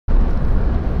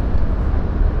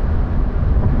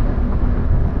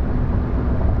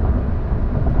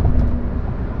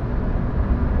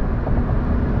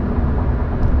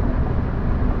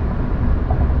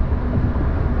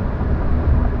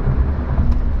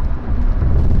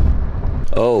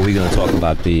Oh, we're gonna talk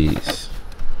about these.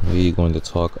 We're going to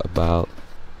talk about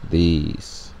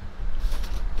these.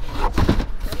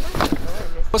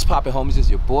 What's poppin', homies? It's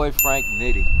your boy Frank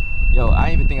Nitty. Yo, I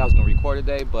didn't even think I was gonna record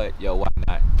today, but yo, why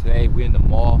not? Today we're in the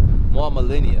mall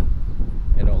Millenia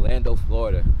in Orlando,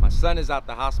 Florida. My son is out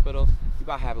the hospital. We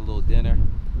about to have a little dinner.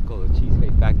 Go to the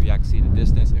Cheesecake Factory. I can see the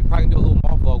distance. And we probably do a little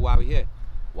mall vlog while we're here.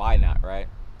 Why not, right?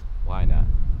 Why not?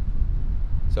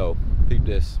 So, peep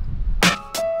this.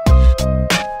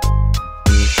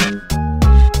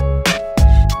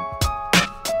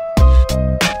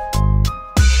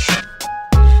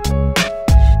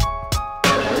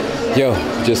 Yo,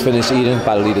 just finished eating,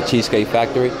 about to leave the Cheesecake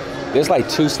Factory. There's like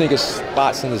 2 sneaker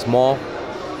spots in this mall,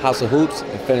 House of Hoops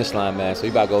and Finish Line, man. So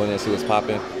you about to go in there and see what's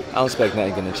popping. I don't expect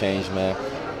nothing gonna change, man.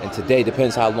 And today,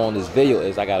 depends how long this video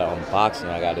is. I got an unboxing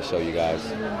I gotta show you guys.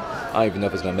 I don't even know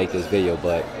if it's gonna make this video,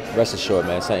 but rest assured,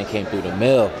 man, something came through the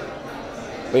mail.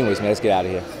 But anyways, man, let's get out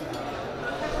of here.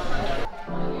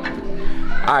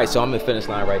 All right, so I'm in Finish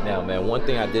Line right now, man. One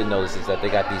thing I did notice is that they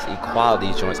got these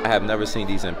equality joints. I have never seen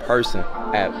these in person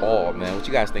at all, man. What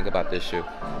you guys think about this shoe?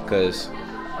 Because,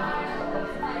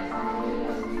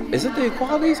 is it the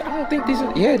equalities? I don't think these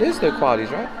are, yeah, it is the equalities,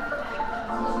 right?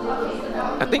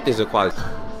 I think these are equalities.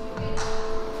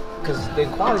 Because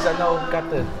the equalities I know got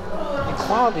the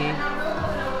equality.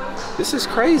 This is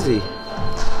crazy.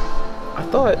 I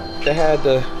thought they had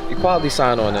the equality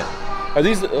sign on it. Are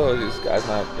these, oh, this guy's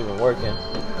not even working.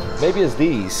 Maybe it's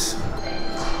these.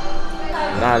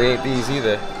 Nah, they ain't these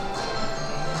either.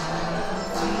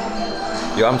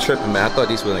 Yo, I'm tripping, man. I thought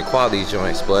these were equality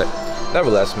joints, but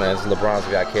nevertheless, man, it's LeBron's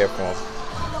we got care for them.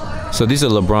 So these are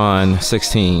LeBron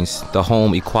 16s, the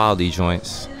home equality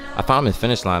joints. I found them in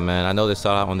Finish Line, man. I know they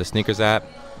sold out on the sneakers app,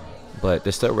 but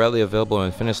they're still readily available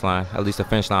in Finish Line, at least the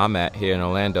Finish Line I'm at here in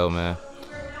Orlando, man.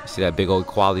 You see that big old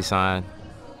equality sign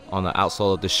on the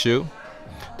outsole of the shoe.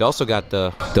 They also got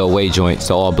the away joints,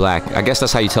 so all black. I guess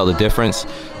that's how you tell the difference.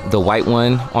 The white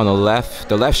one on the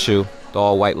left shoe, the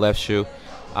all white left shoe,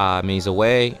 means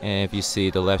away. And if you see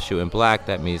the left shoe in black,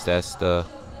 that means that's the,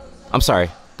 I'm sorry,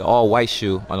 the all white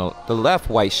shoe on the left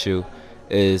white shoe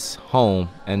is home,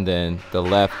 and then the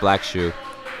left black shoe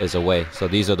is away. So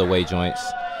these are the away joints.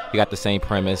 You got the same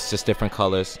premise, just different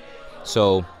colors.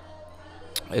 So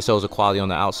it shows equality on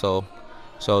the outsole.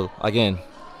 So again,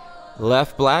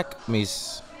 left black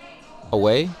means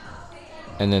away,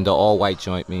 and then the all white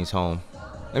joint means home.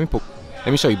 Let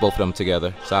me show you both of them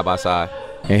together, side by side.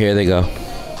 And here they go,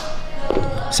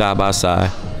 side by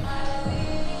side.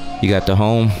 You got the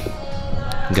home,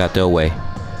 you got the away.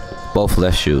 Both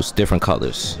left shoes, different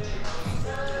colors.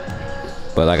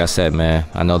 But like I said, man,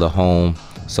 I know the home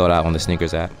sold out on the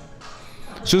sneakers app.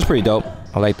 Shoe's pretty dope.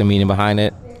 I like the meaning behind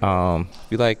it. If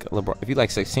you like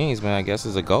 16s, man, I guess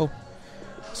it's a go.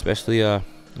 Especially if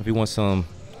you want some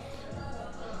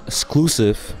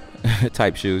exclusive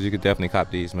type shoes, you could definitely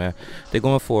cop these, man. They're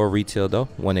going for a retail though,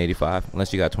 $185,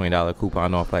 unless you got $20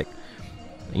 coupon off. Like,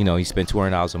 you know, you spend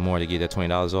 $200 or more to get that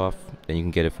 $20 off, then you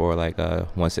can get it for like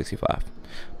 $165.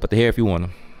 But they're here if you want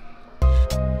them.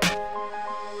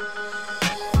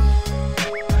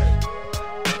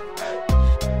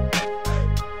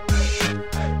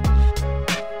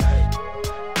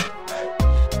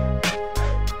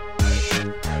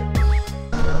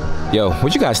 Yo,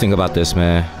 what you guys think about this,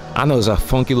 man? I know it's a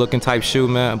funky looking type shoe,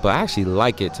 man, but I actually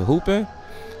like it to hoop in.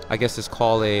 I guess it's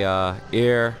called a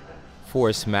Air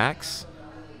Force Max.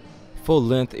 Full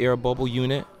length air bubble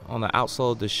unit on the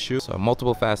outsole of the shoe. So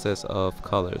multiple facets of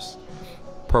colors.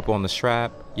 Purple on the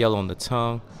strap, yellow on the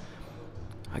tongue.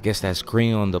 I guess that's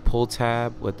green on the pull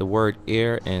tab with the word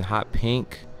air and hot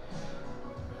pink.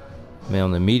 Man,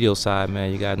 on the medial side,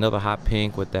 man, you got another hot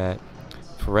pink with that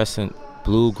fluorescent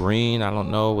blue, green, I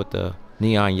don't know, with the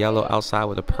neon yellow outside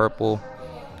with the purple.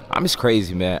 I'm just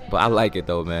crazy, man, but I like it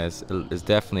though, man. It's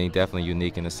definitely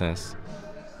unique in a sense.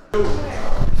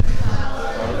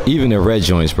 Even the red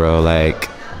joints, bro, like,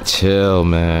 chill,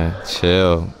 man,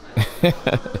 chill.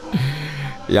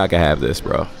 Y'all can have this,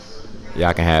 bro.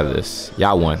 Y'all can have this.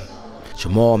 Y'all won.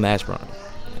 Jamal Mashburn.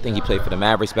 I think he played for the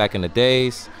Mavericks back in the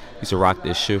days. Used to rock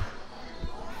this shoe.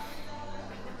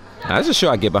 Now, this is a shoe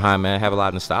I get behind, man. I have a lot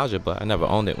of nostalgia, but I never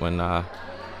owned it when I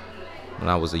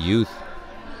was a youth.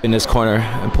 In this corner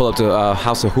and pull up to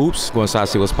House of Hoops, go inside,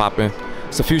 see what's popping.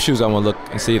 It's a few shoes I want to look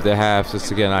and see if they have, just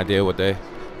to get an idea what they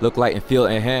look like and feel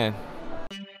in hand.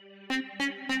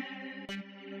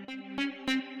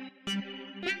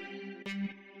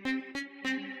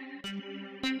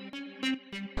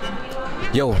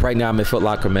 Yo, right now I'm in Foot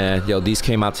Locker, man. Yo, these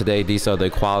came out today. These are the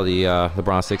quality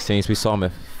LeBron 16s. We saw them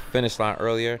in Finish Line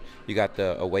earlier. You got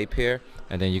the away pair,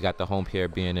 and then you got the home pair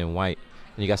being in white.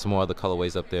 And you got some more other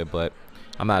colorways up there, but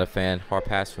I'm not a fan. Hard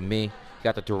pass for me. You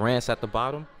got the Durants at the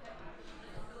bottom.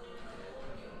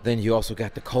 Then you also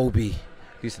got the Kobe.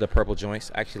 These are the purple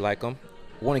joints. I actually like them.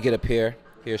 Want to get a pair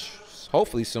here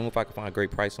hopefully soon if I can find a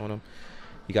great price on them.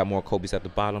 You got more Kobe's at the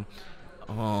bottom.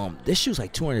 This shoe's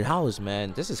like $200,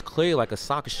 man. This is clearly like a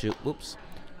soccer shoe. Whoops.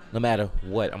 No matter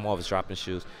what, I'm always dropping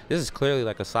shoes. This is clearly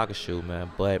like a soccer shoe,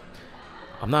 man, but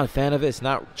I'm not a fan of it. It's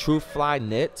not true fly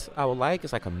knit. I would like.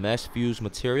 It's like a mesh fused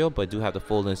material, but do have the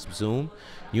full length zoom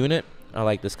unit. I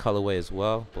like this colorway as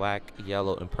well. Black,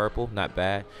 yellow, and purple. Not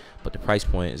bad, but the price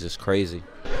point is just crazy.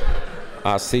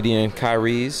 CD and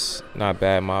Kyrie's, not a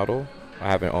bad model. I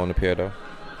haven't owned a pair though.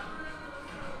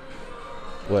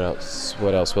 What else?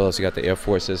 What else? What else? You got the Air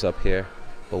Forces up here.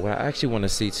 But what I actually want to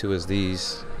see too is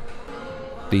these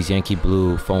Yankee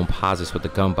blue foam posits with the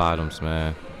gum bottoms,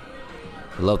 man.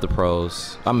 I love the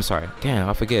pros. I'm sorry. Damn,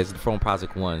 I forget. It's the foam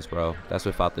posit ones, bro. That's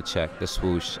without the check, the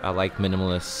swoosh. I like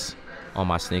minimalists on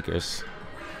my sneakers.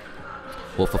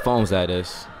 Well, for foams, that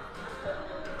is.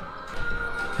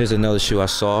 Here's another shoe I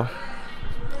saw.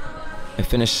 And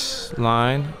Finish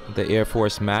Line, the Air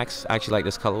Force Max. I actually like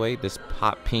this colorway, this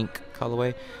hot pink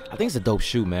colorway. I think it's a dope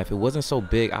shoe, man. If it wasn't so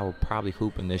big, I would probably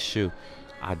hoop in this shoe.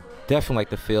 I definitely like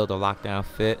the feel, the lockdown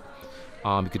fit.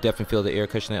 You could definitely feel the air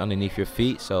cushioning underneath your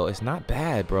feet, so it's not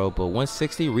bad, bro. But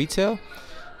 $160 retail,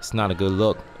 it's not a good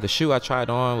look. The shoe I tried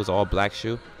on was all black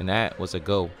shoe, and that was a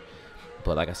go.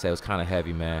 But like I said, it was kind of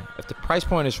heavy, man. If the price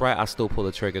point is right, I still pull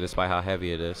the trigger despite how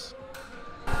heavy it is.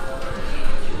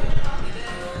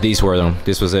 These were them.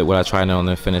 This was it, what I tried on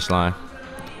the Finish Line.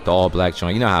 The all black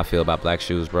joint. You know how I feel about black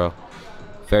shoes, bro.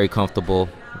 Very comfortable,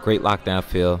 great lockdown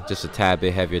feel, just a tad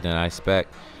bit heavier than I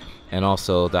expect. And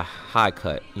also the high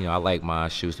cut. You know, I like my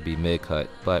shoes to be mid cut,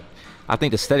 but I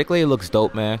think aesthetically it looks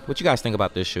dope, man. What you guys think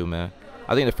about this shoe, man?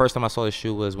 I think the first time I saw this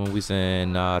shoe was when we was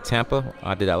in Tampa.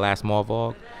 I did that last mall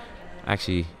vlog. I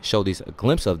actually showed a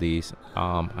glimpse of these.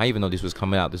 I didn't even know this was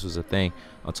coming out. This was a thing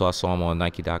until I saw them on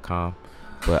Nike.com.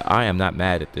 But I am not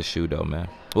mad at this shoe though, man.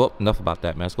 Well, enough about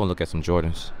that, man. Let's go look at some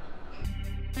Jordans.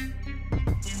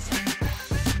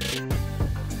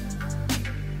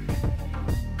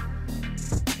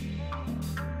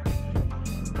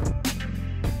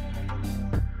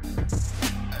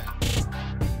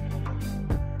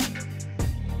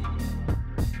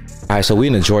 Alright, so we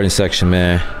in the Jordan section,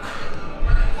 man.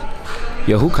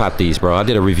 Yo, who caught these, bro? I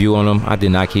did a review on them. I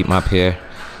did not keep my pair.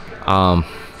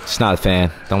 Just not a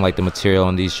fan. Don't like the material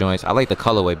on these joints. I like the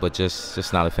colorway, but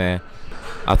just not a fan.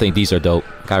 I think these are dope.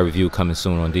 Got a review coming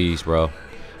soon on these, bro.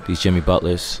 These Jimmy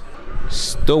Butlers.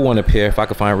 Still want a pair. If I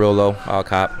could find real low, I'll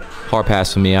cop. Hard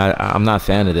pass for me. I'm not a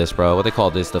fan of this, bro. What they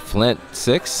call this? The Flint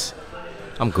 6?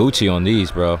 I'm Gucci on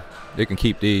these, bro. They can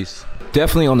keep these.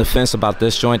 Definitely on the fence about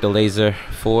this joint, the Laser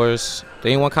 4s.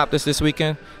 They ain't want to cop this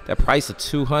weekend. That price of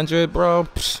 $200, bro.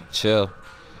 Psh, chill.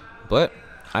 But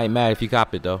I ain't mad if you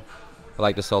cop it though. I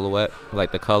like the silhouette. I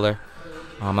like the color.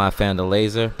 I'm not a fan of the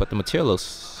Laser, but the material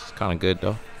looks kind of good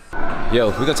though. Yo,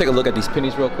 we're gonna take a look at these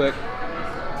pennies real quick.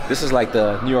 This is like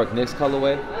the New York Knicks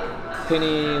colorway.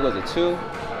 Penny, was it 2?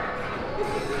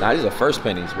 Nah, these are first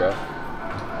pennies, bro.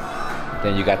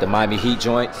 Then you got the Miami Heat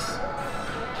joints.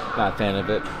 Not a fan of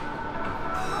it.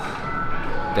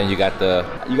 Then you got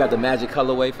the Magic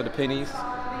colorway for the pennies.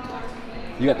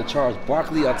 You got the Charles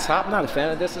Barkley on top. Not a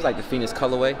fan of this. It's like the Phoenix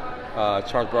colorway.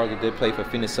 Charles Barkley did play for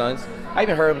Phoenix Suns. I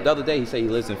even heard him the other day. He said he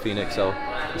lives in Phoenix, so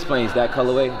explains that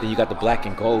colorway. Then you got the black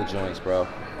and gold joints, bro.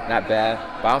 Not bad,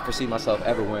 but I don't foresee myself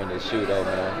ever wearing this shoe though,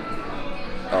 man.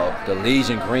 Oh, the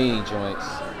Legion green joints.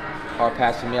 Hard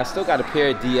pass for me. I still got a pair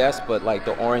of DS, but like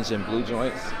the orange and blue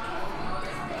joints.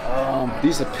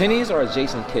 These are pennies or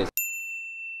adjacent kits?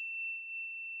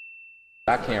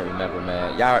 I can't remember,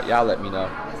 man. Y'all let me know.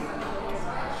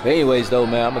 But anyways though,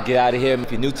 man, I'm gonna get out of here.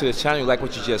 If you're new to this channel, you like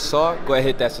what you just saw, go ahead and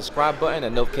hit that subscribe button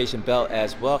and notification bell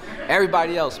as well.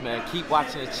 Everybody else, man, keep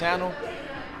watching the channel.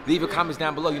 Leave your comments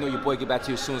down below. You know your boy get back to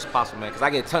you as soon as possible, man, because I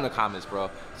get a ton of comments,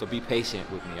 bro. So be patient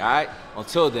with me, all right?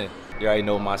 Until then, you already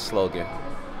know my slogan.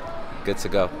 Good to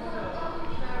go.